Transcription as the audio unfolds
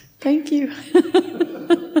Thank you.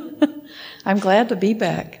 I'm glad to be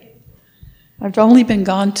back. I've only been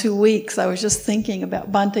gone 2 weeks. I was just thinking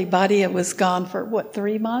about Bhante Bhatia was gone for,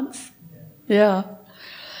 3 months? Yeah.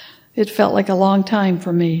 It felt like a long time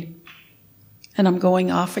for me. And I'm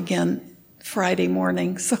going off again Friday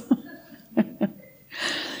morning, so...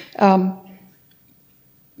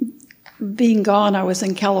 Being gone, I was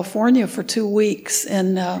in California for 2 weeks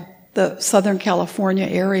in the Southern California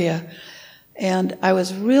area. And I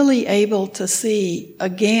was really able to see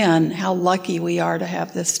again how lucky we are to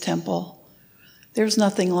have this temple. There's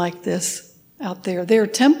nothing like this out there. There are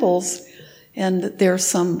temples, and there's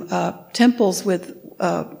some temples with,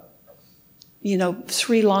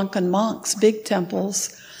 Sri Lankan monks, big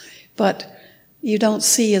temples, but you don't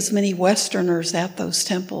see as many Westerners at those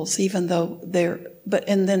temples, even though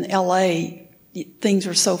and then LA, things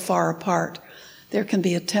are so far apart. There can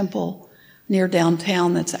be a temple near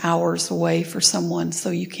downtown that's hours away for someone, so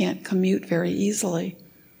you can't commute very easily.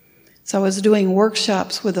 So I was doing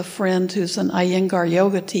workshops with a friend who's an Iyengar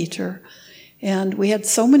yoga teacher, and we had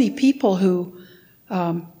so many people who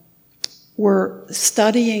were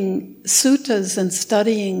studying suttas and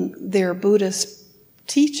studying their Buddhist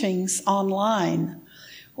teachings online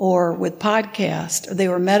or with podcast. They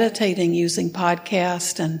were meditating using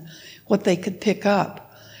podcast and what they could pick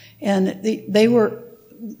up. And they were,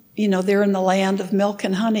 they're in the land of milk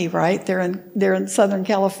and honey, right? They're in Southern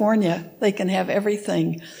California. They can have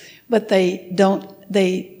everything. But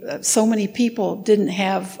so many people didn't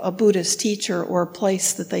have a Buddhist teacher or a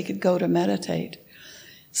place that they could go to meditate.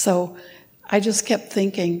 So I just kept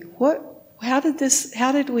thinking, how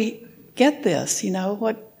did we get this?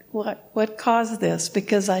 What caused this?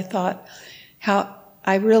 Because I thought how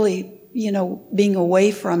I really, being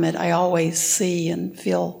away from it, I always see and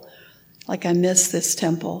feel like I miss this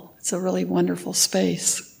temple. It's a really wonderful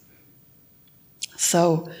space.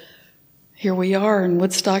 So here we are in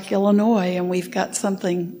Woodstock, Illinois, and we've got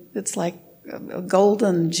something that's like a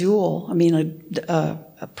golden jewel. I mean,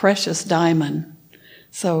 a precious diamond.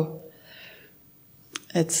 So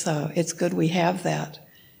it's good we have that.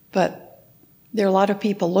 But there are a lot of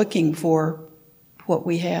people looking for what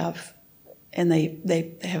we have, and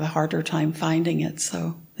they have a harder time finding it,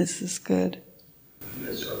 so this is good. Do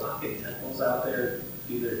the Sri Lankan temples out there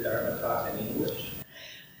do their Dharma talks in English?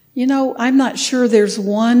 I'm not sure. There's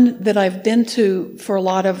one that I've been to for a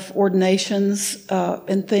lot of ordinations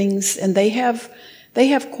and things, and they have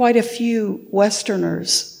quite a few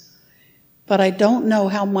Westerners, but I don't know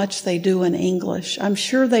how much they do in English. I'm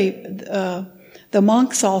sure the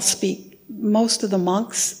monks all speak. Most of the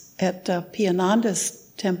monks at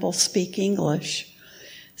Piyananda's temple speak English,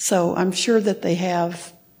 so I'm sure that they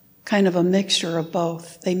have kind of a mixture of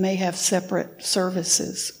both. They may have separate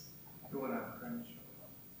services. The one on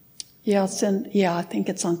Crenshaw. Yeah, I think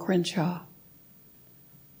it's on Crenshaw.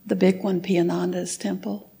 The big one, Piyananda's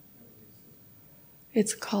temple.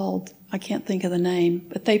 It's called, I can't think of the name,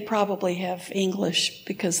 but they probably have English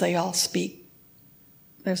because they all speak.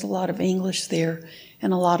 There's a lot of English there,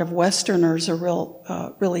 and a lot of Westerners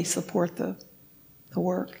are really support the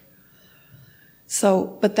work.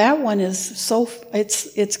 So, but that one is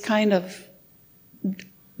it's kind of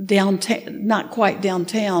downtown, not quite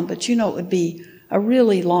downtown, but it would be a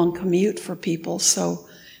really long commute for people. So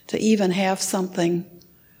to even have something,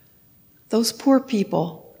 those poor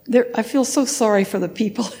people, I feel so sorry for the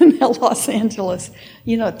people in Los Angeles.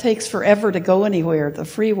 It takes forever to go anywhere, the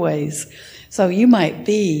freeways. So you might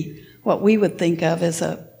be what we would think of as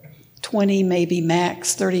a 20, maybe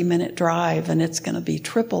max 30-minute drive, and it's going to be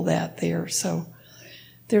triple that there. So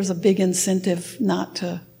there's a big incentive not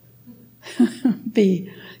to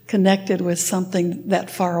be connected with something that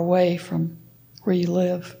far away from where you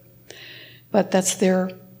live. But that's their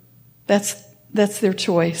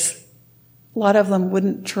choice. A lot of them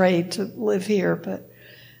wouldn't trade to live here, but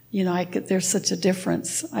there's such a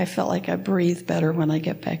difference. I felt like I breathe better when I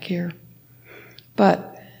get back here.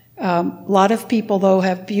 But a lot of people, though,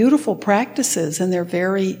 have beautiful practices, and they're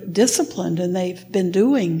very disciplined, and they've been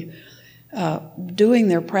doing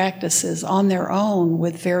their practices on their own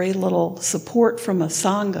with very little support from a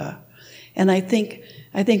sangha. And I think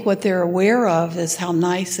what they're aware of is how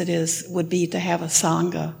nice would be to have a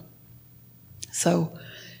sangha. So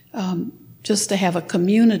just to have a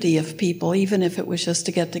community of people, even if it was just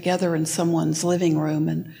to get together in someone's living room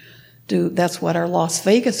and that's what our Las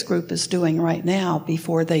Vegas group is doing right now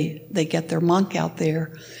before they get their monk out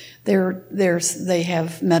there. They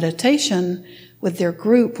have meditation with their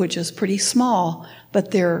group, which is pretty small,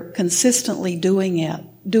 but they're consistently doing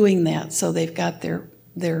that. So they've got that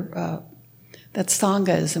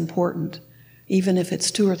sangha is important. even if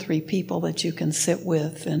it's 2 or 3 people that you can sit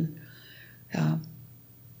with and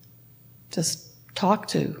just talk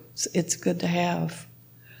to. It's good to have.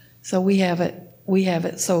 So we have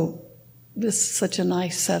it. So this is such a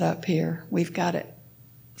nice setup here. We've got it.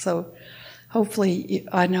 So hopefully,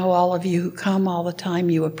 I know all of you who come all the time,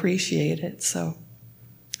 you appreciate it. So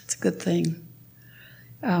it's a good thing.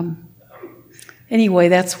 Anyway,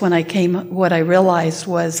 that's when I came. What I realized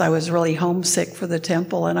was I was really homesick for the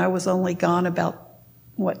temple, and I was only gone about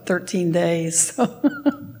 13 days. So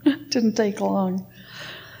it didn't take long.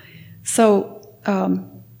 So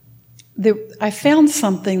I found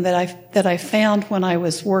something that I found when I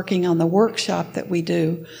was working on the workshop that we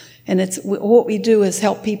do, and it's what we do is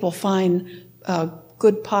help people find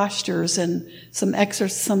good postures and some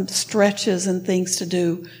stretches and things to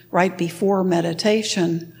do right before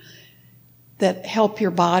meditation that help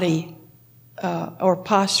your body, or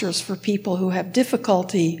postures for people who have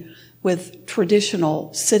difficulty with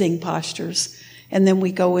traditional sitting postures. And then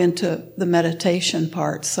we go into the meditation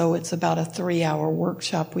part. So it's about a 3-hour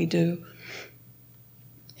workshop we do.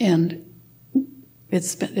 And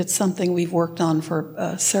it's something we've worked on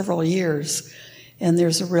for several years. And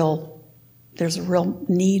there's a real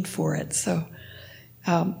need for it. So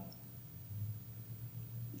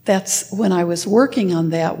that's when I was working on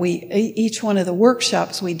that. Each one of the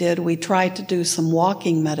workshops we did, we tried to do some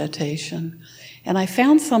walking meditation. And I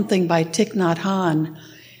found something by Thich Nhat Hanh,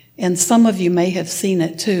 and some of you may have seen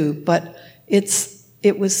it too, but it's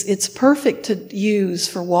perfect to use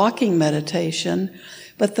for walking meditation.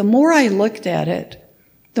 But the more I looked at it,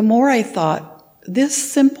 the more I thought, this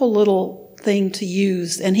simple little thing to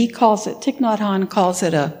use, and Thich Nhat Hanh calls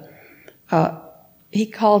it he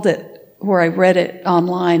called it, where I read it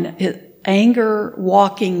online, anger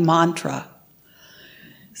walking mantra.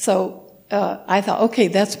 So I thought, okay,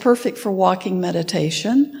 that's perfect for walking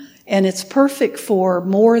meditation, and it's perfect for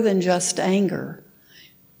more than just anger.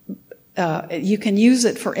 You can use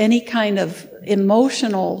it for any kind of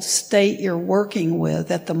emotional state you're working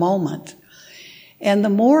with at the moment. And the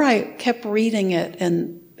more I kept reading it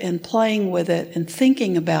and playing with it and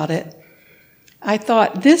thinking about it, I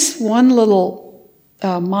thought this one little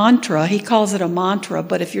mantra, he calls it a mantra,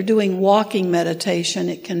 but if you're doing walking meditation,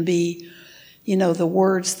 it can be, the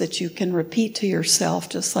words that you can repeat to yourself,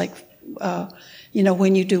 just like,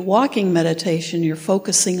 when you do walking meditation, you're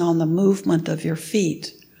focusing on the movement of your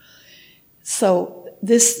feet. So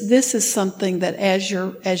this is something that as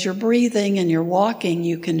you're breathing and you're walking,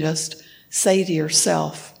 you can just say to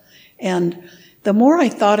yourself. And the more I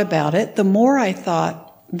thought about it, the more I thought,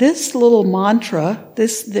 this little mantra,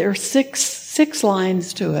 there are six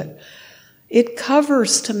lines to it. It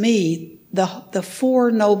covers to me the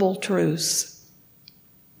 4 Noble Truths.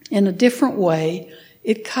 In a different way,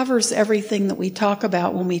 it covers everything that we talk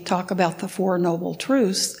about when we talk about the 4 Noble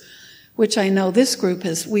Truths, which I know this group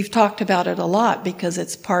we've talked about it a lot because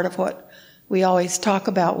it's part of what we always talk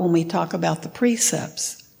about when we talk about the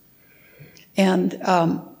precepts. And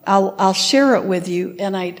I'll share it with you,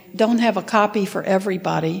 and I don't have a copy for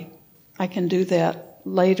everybody. I can do that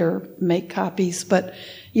later, make copies, but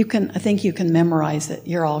I think you can memorize it.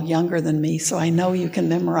 You're all younger than me, so I know you can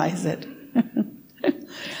memorize it.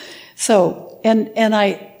 So,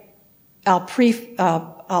 I'll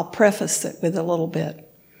preface it with a little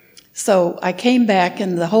bit. So I came back,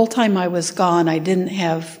 and the whole time I was gone, I didn't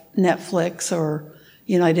have Netflix or,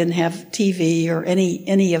 I didn't have TV or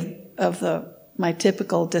any of my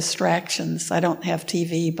typical distractions. I don't have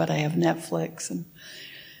TV, but I have Netflix and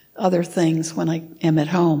other things when I am at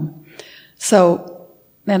home. So,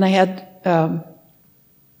 and I had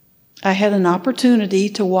an opportunity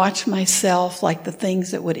to watch myself, like the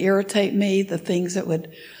things that would irritate me, the things that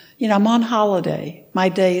would, I'm on holiday. My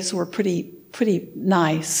days were pretty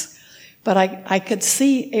nice, but I could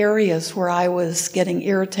see areas where I was getting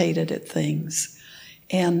irritated at things.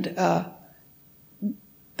 And,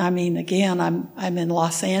 again, I'm in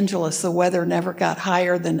Los Angeles. The weather never got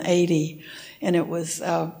higher than 80, and it was,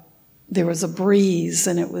 there was a breeze,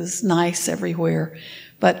 and it was nice everywhere.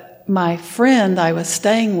 But my friend I was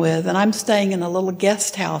staying with, and I'm staying in a little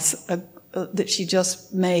guest house that she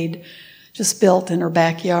just built in her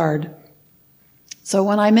backyard. So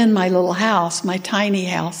when I'm in my little house, my tiny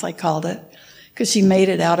house, I called it, because she made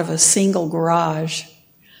it out of a single garage.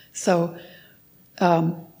 So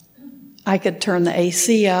I could turn the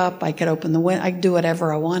AC up, I could open the window, I could do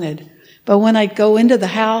whatever I wanted. But when I'd go into the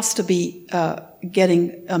house to be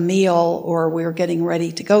getting a meal, or we were getting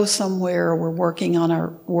ready to go somewhere, or we're working on our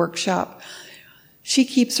workshop, she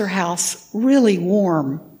keeps her house really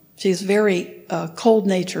warm. She's a very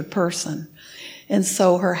cold-natured person. And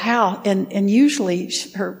so her house, and usually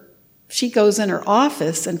her she goes in her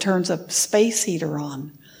office and turns a space heater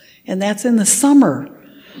on. And that's in the summer.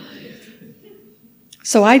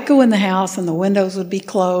 So I'd go in the house and the windows would be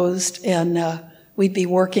closed and we'd be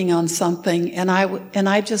working on something and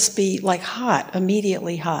I'd just be like hot,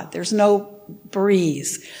 immediately hot. There's no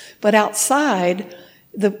breeze. But outside,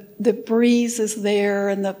 the breeze is there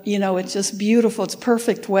and it's just beautiful. It's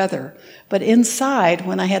perfect weather. But inside,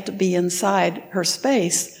 when I had to be inside her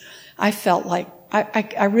space, I felt like,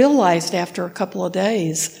 I realized after a couple of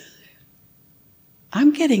days,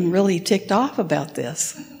 I'm getting really ticked off about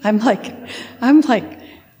this. I'm like,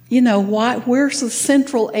 why, where's the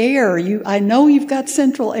central air? I know you've got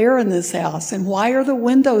central air in this house, and why are the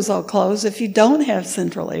windows all closed if you don't have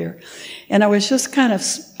central air? And I was just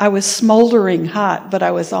I was smoldering hot, but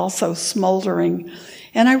I was also smoldering.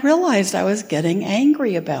 And I realized I was getting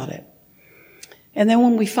angry about it. And then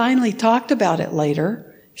when we finally talked about it later,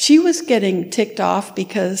 she was getting ticked off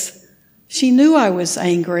because she knew I was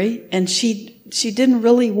angry, and she didn't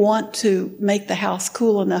really want to make the house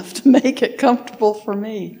cool enough to make it comfortable for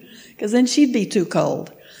me, because then she'd be too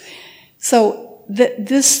cold. So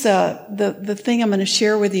the thing I'm going to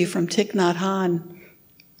share with you from Thich Nhat Hanh,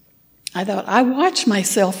 I thought, I watched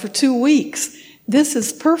myself for 2 weeks. This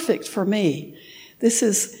is perfect for me. This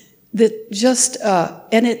is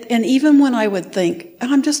and even when I would think,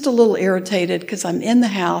 I'm just a little irritated because I'm in the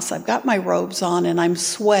house, I've got my robes on, and I'm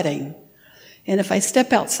sweating. And if I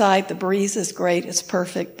step outside, the breeze is great, it's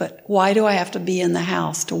perfect, but why do I have to be in the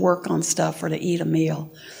house to work on stuff or to eat a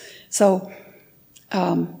meal? So,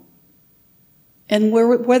 and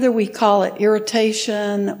whether we call it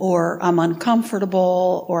irritation or I'm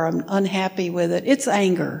uncomfortable or I'm unhappy with it, it's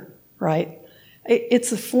anger, right?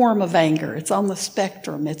 It's a form of anger. It's on the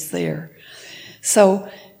spectrum. It's there. So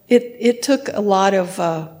it took a lot of,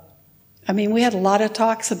 we had a lot of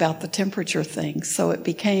talks about the temperature thing. So it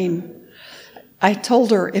became, I told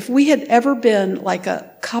her, if we had ever been like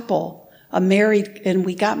a couple, married, and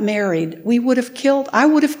we got married, I would have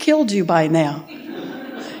killed you by now.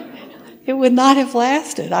 It would not have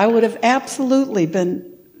lasted. I would have absolutely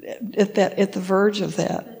been at the verge of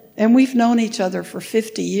that. And we've known each other for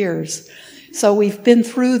 50 years. So we've been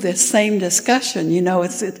through this same discussion.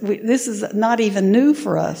 This is not even new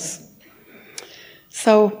for us.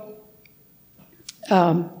 So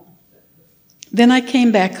then I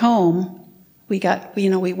came back home. We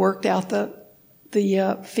worked out the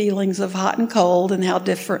feelings of hot and cold and how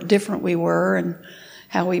different we were and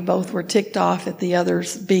how we both were ticked off at the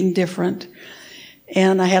others being different.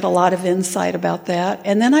 And I had a lot of insight about that.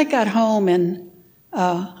 And then I got home and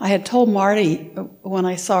I had told Marty when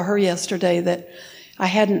I saw her yesterday that I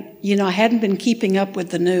hadn't been keeping up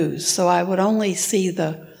with the news. So I would only see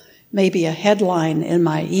maybe a headline in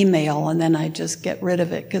my email, and then I'd just get rid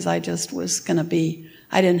of it because I just was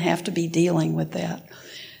I didn't have to be dealing with that.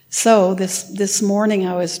 So this morning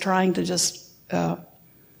I was trying to just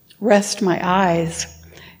rest my eyes,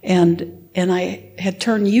 and I had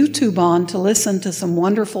turned YouTube on to listen to some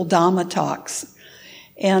wonderful Dhamma talks.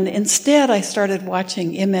 And instead, I started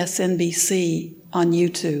watching MSNBC on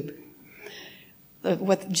YouTube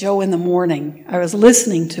with Joe in the Morning. I was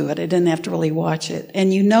listening to it. I didn't have to really watch it.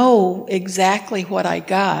 And exactly what I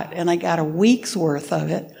got, and I got a week's worth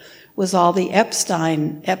of it, was all the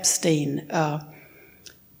Epstein, the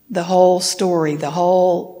whole story, the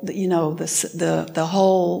whole, the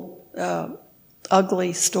whole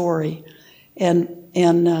ugly story. And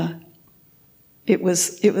it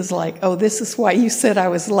was like, oh, this is why you said I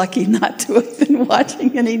was lucky not to have been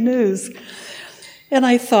watching any news. And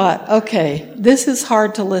I thought, okay, this is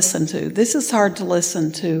hard to listen to. This is hard to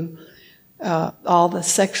listen to all the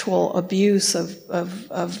sexual abuse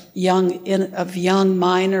of young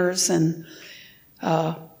minors, and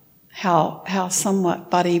how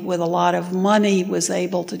somebody with a lot of money was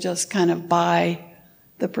able to just kind of buy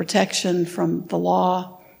the protection from the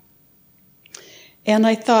law. And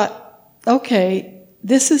I thought, okay,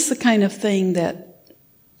 this is the kind of thing that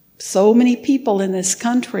so many people in this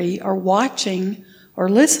country are watching or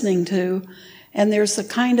listening to, and there's a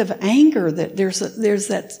kind of anger that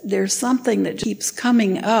there's something that keeps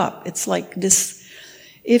coming up. It's like this: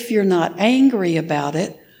 if you're not angry about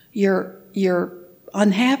it, you're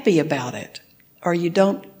unhappy about it, or you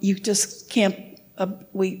just can't.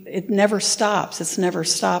 It never stops. It's never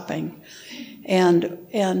stopping,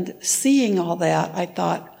 and seeing all that, I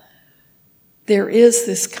thought, there is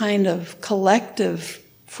this kind of collective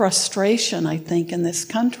frustration, I think, in this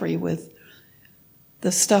country with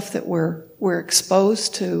the stuff that we're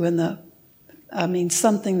exposed to, and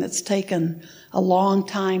something that's taken a long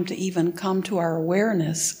time to even come to our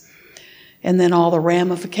awareness, and then all the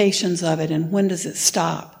ramifications of it, and when does it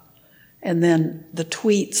stop? and then the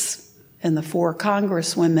tweets and the 4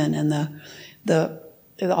 congresswomen and the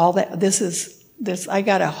all that. This I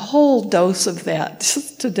got a whole dose of that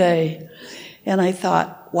just today, and I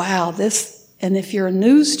thought, wow, this. And if you're a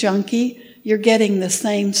news junkie, you're getting the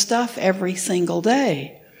same stuff every single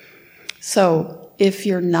day. So if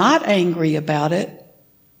you're not angry about it,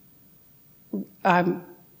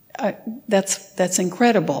 that's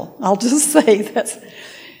incredible. I'll just say that's.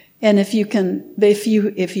 And if you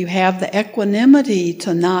have the equanimity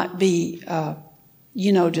to not be,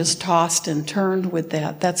 just tossed and turned with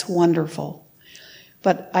that, that's wonderful.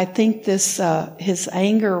 But I think this his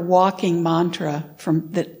anger walking mantra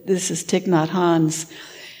this is Thich Nhat Hanh's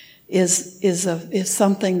is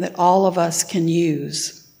something that all of us can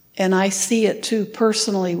use, and I see it too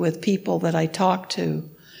personally with people that I talk to.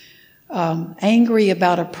 Angry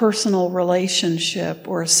about a personal relationship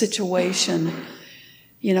or a situation.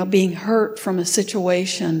 Being hurt from a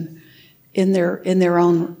situation in their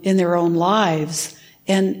own lives,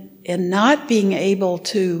 and not being able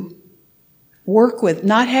to work with,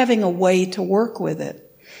 not having a way to work with it.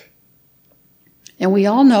 And we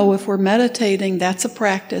all know if we're meditating, that's a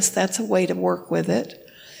practice, that's a way to work with it.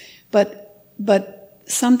 But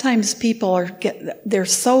sometimes people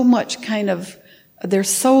there's so much of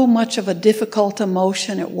a difficult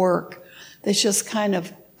emotion at work that's just kind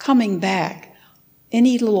of coming back.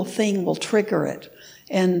 Any little thing will trigger it.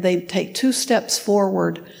 And they take 2 steps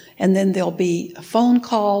forward, and then there'll be a phone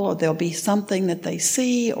call, or there'll be something that they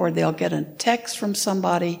see, or they'll get a text from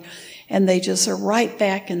somebody, and they just are right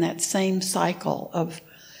back in that same cycle of,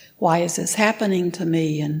 why is this happening to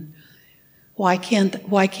me? And why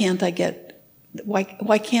can't I get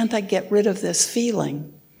rid of this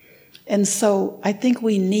feeling? And so I think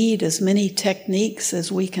we need as many techniques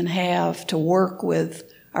as we can have to work with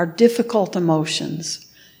our difficult emotions.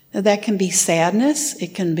 Now, that can be sadness.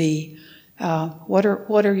 It can be what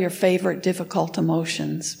are your favorite difficult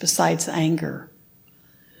emotions besides anger?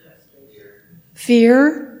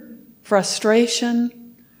 Fear,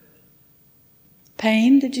 frustration,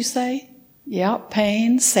 pain. Did you say? Yeah,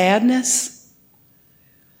 pain, sadness.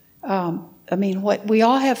 We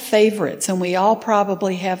all have favorites, and we all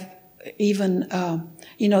probably have even.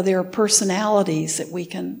 There are personalities that we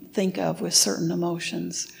can think of with certain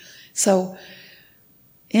emotions. So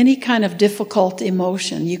any kind of difficult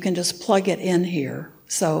emotion, you can just plug it in here.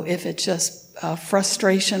 So if it's just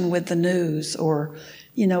frustration with the news, or,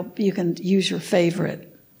 you can use your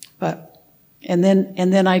favorite. And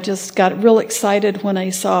then I just got real excited when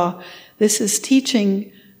I saw this is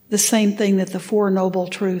teaching the same thing that the 4 Noble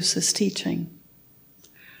Truths is teaching.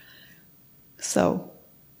 So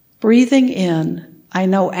breathing in, I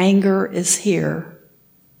know anger is here.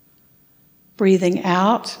 Breathing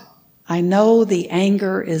out, I know the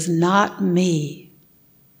anger is not me.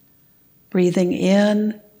 Breathing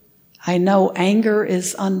in, I know anger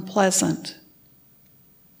is unpleasant.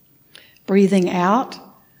 Breathing out,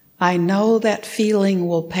 I know that feeling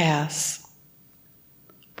will pass.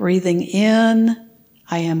 Breathing in,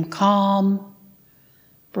 I am calm.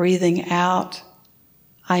 Breathing out,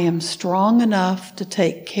 I am strong enough to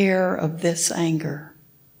take care of this anger.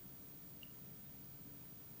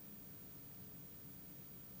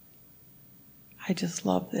 I just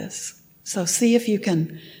love this. So see if you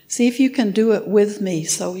can do it with me,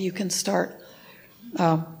 so you can start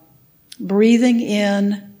breathing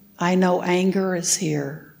in, I know anger is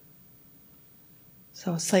here.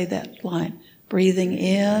 So say that line. Breathing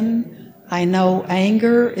in, I know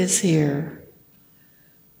anger is here.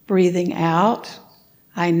 Breathing out,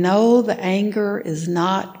 I know the anger is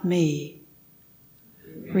not me.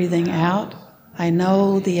 Breathing out, I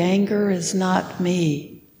know the anger is not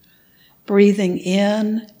me. Breathing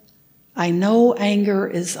in, I know anger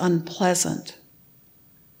is unpleasant.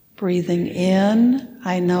 Breathing in,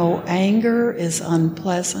 I know anger is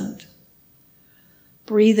unpleasant.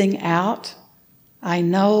 Breathing out, I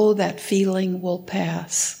know that feeling will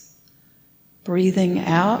pass. Breathing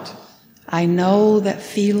out, I know that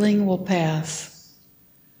feeling will pass.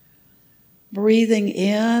 Breathing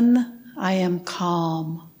in, I am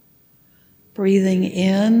calm. Breathing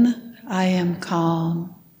in, I am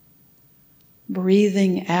calm.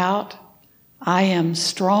 Breathing out, I am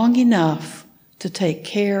strong enough to take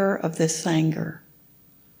care of this anger.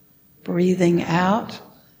 Breathing out,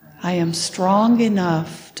 I am strong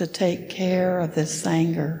enough to take care of this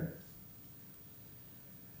anger.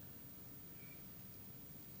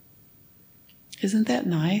 Isn't that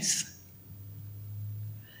nice?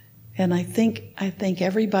 And I think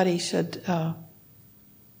everybody should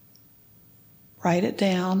write it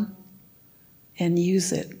down and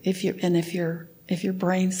use it. If you're if your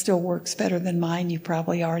brain still works better than mine, you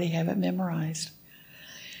probably already have it memorized.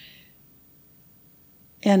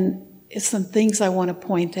 And some things I want to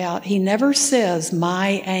point out. He never says,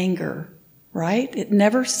 my anger, right? It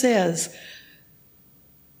never says,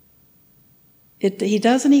 he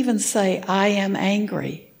doesn't even say, I am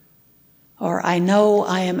angry, or I know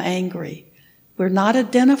I am angry. We're not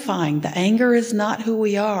identifying. The anger is not who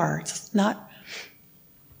we are. It's not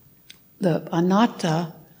the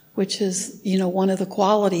anatta, which is, one of the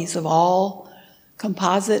qualities of all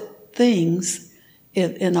composite things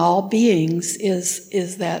in all beings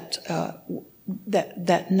is that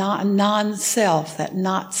that non-self, that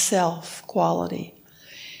not self quality.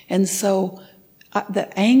 And so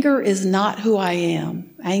the anger is not who I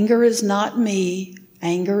am. Anger is not me.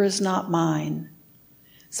 Anger is not mine.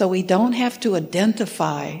 So we don't have to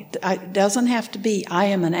identify. It doesn't have to be, I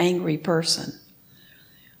am an angry person.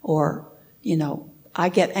 Or, I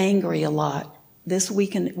get angry a lot. This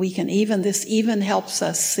this even helps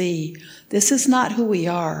us see this is not who we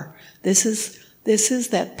are. This is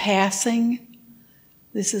that passing.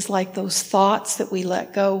 This is like those thoughts that we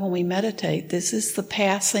let go when we meditate. This is the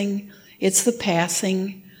passing. It's the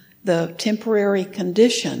passing, the temporary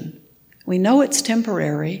condition. We know it's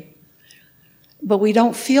temporary, but we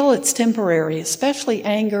don't feel it's temporary, especially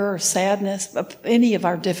anger or sadness, any of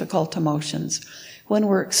our difficult emotions. When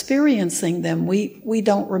we're experiencing them, we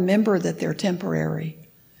don't remember that they're temporary.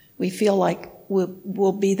 We feel like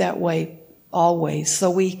we'll be that way always,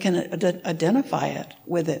 so we can identify it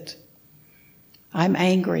with it. I'm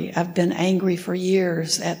angry. I've been angry for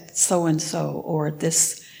years at so-and-so or at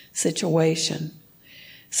this situation.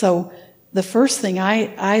 So the first thing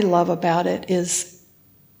I love about it is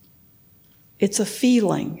it's a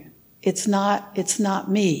feeling. It's not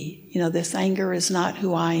me. This anger is not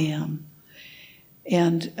who I am.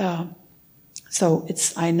 And so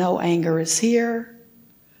I know anger is here.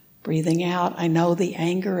 Breathing out, I know the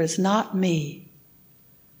anger is not me.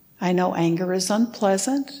 I know anger is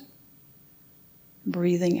unpleasant.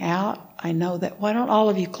 Breathing out, I know that. Why don't all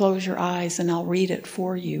of you close your eyes and I'll read it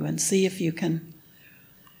for you and see if you can.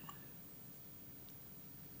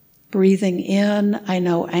 Breathing in, I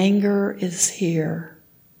know anger is here.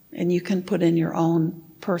 And you can put in your own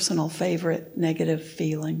personal favorite negative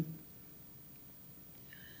feeling.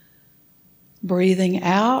 Breathing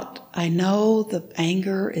out, I know the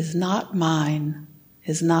anger is not mine,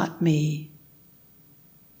 is not me.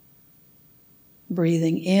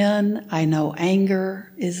 Breathing in, I know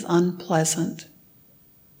anger is unpleasant.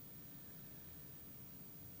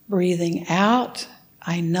 Breathing out,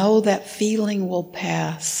 I know that feeling will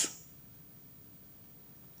pass.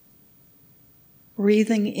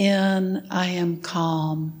 Breathing in, I am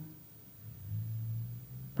calm.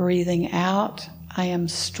 Breathing out, I am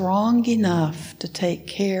strong enough to take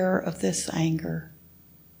care of this anger.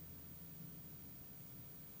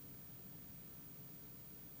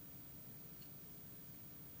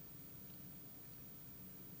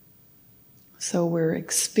 So we're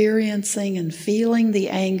experiencing and feeling the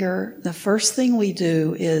anger. The first thing we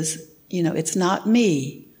do is, it's not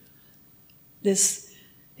me.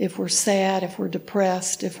 If we're sad, if we're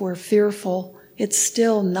depressed, if we're fearful, it's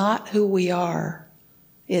still not who we are.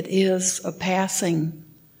 It is a passing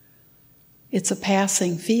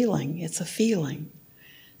feeling. It's a feeling.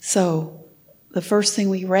 So the first thing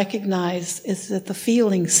we recognize is that the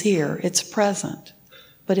feeling's here. It's present,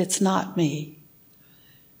 but it's not me.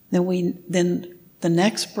 Then the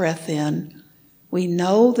next breath in, we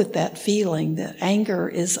know that feeling, that anger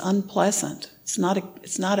is unpleasant. It's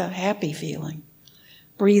not a happy feeling.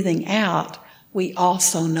 Breathing out, we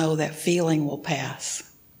also know that feeling will pass.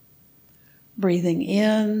 Breathing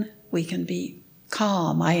in, we can be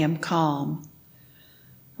calm. I am calm.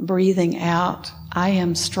 Breathing out, I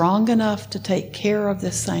am strong enough to take care of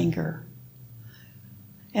this anger.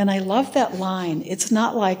 And I love that line. It's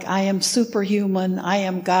not like I am superhuman, I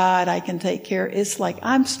am God, I can take care. It's like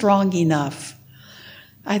I'm strong enough.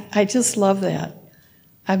 I just love that.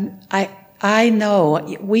 I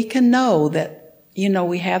know, we can know that,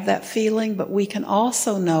 we have that feeling, but we can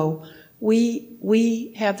also know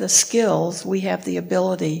we have the skills, we have the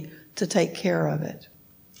ability to take care of it.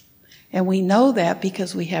 And we know that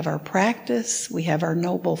because we have our practice, we have our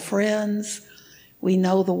noble friends, we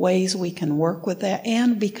know the ways we can work with that,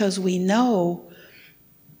 and because we know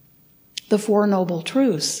the Four Noble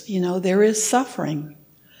Truths. There is suffering.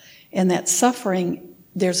 And that suffering,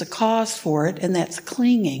 there's a cause for it, and that's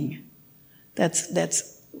clinging. That's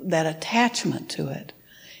that attachment to it.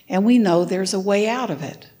 And we know there's a way out of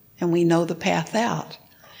it, and we know the path out.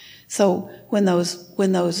 So when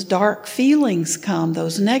those dark feelings come,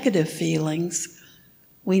 those negative feelings,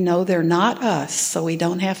 We know they're not us, so we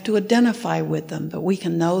don't have to identify with them, but we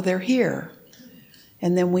can know they're here.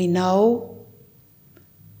 And then we know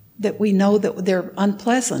that they're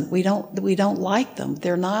unpleasant. We don't like them.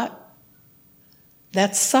 They're not.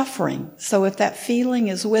 That's suffering. So if that feeling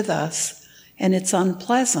is with us and it's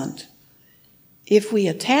unpleasant, if we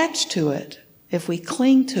attach to it, if we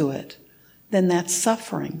cling to it, then that's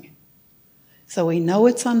suffering. So we know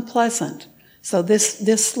it's unpleasant. So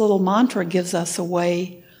this little mantra gives us a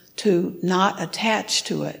way to not attach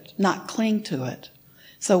to it, not cling to it.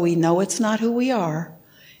 So we know it's not who we are,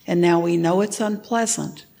 and now we know it's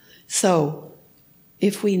unpleasant. So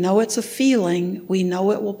if we know it's a feeling, we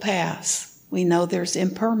know it will pass. We know there's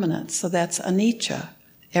impermanence, so that's anicca.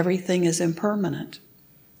 Everything is impermanent.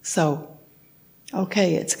 So,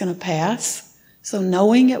 okay, it's going to pass. So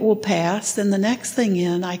knowing it will pass, then the next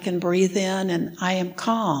thing I can breathe in and I am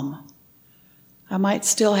calm. I might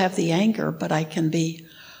still have the anger, but I can be,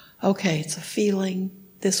 okay, it's a feeling,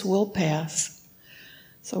 this will pass.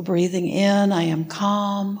 So breathing in, I am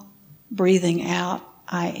calm. Breathing out,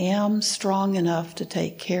 I am strong enough to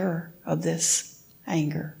take care of this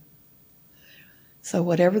anger. So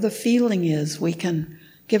whatever the feeling is, we can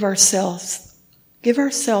give ourselves, we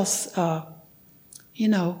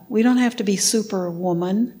don't have to be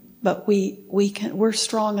superwoman, but we're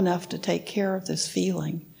strong enough to take care of this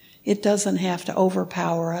feeling. It doesn't have to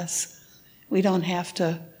overpower us. We don't have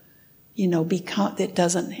to, it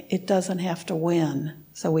doesn't have to win.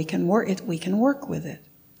 So we can work with it.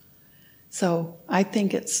 So I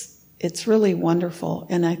think it's really wonderful,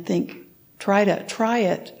 and I think try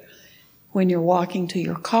it when you're walking to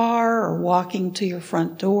your car or walking to your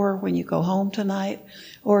front door when you go home tonight,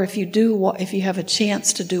 or if you have a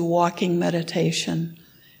chance to do walking meditation,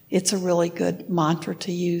 it's a really good mantra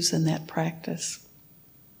to use in that practice.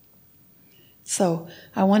 So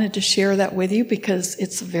I wanted to share that with you because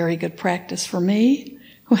it's a very good practice for me.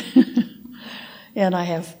 And I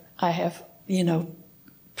have,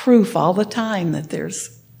 proof all the time that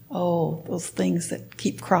there's, those things that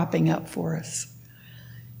keep cropping up for us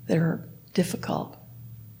that are difficult.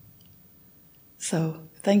 So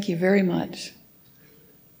thank you very much.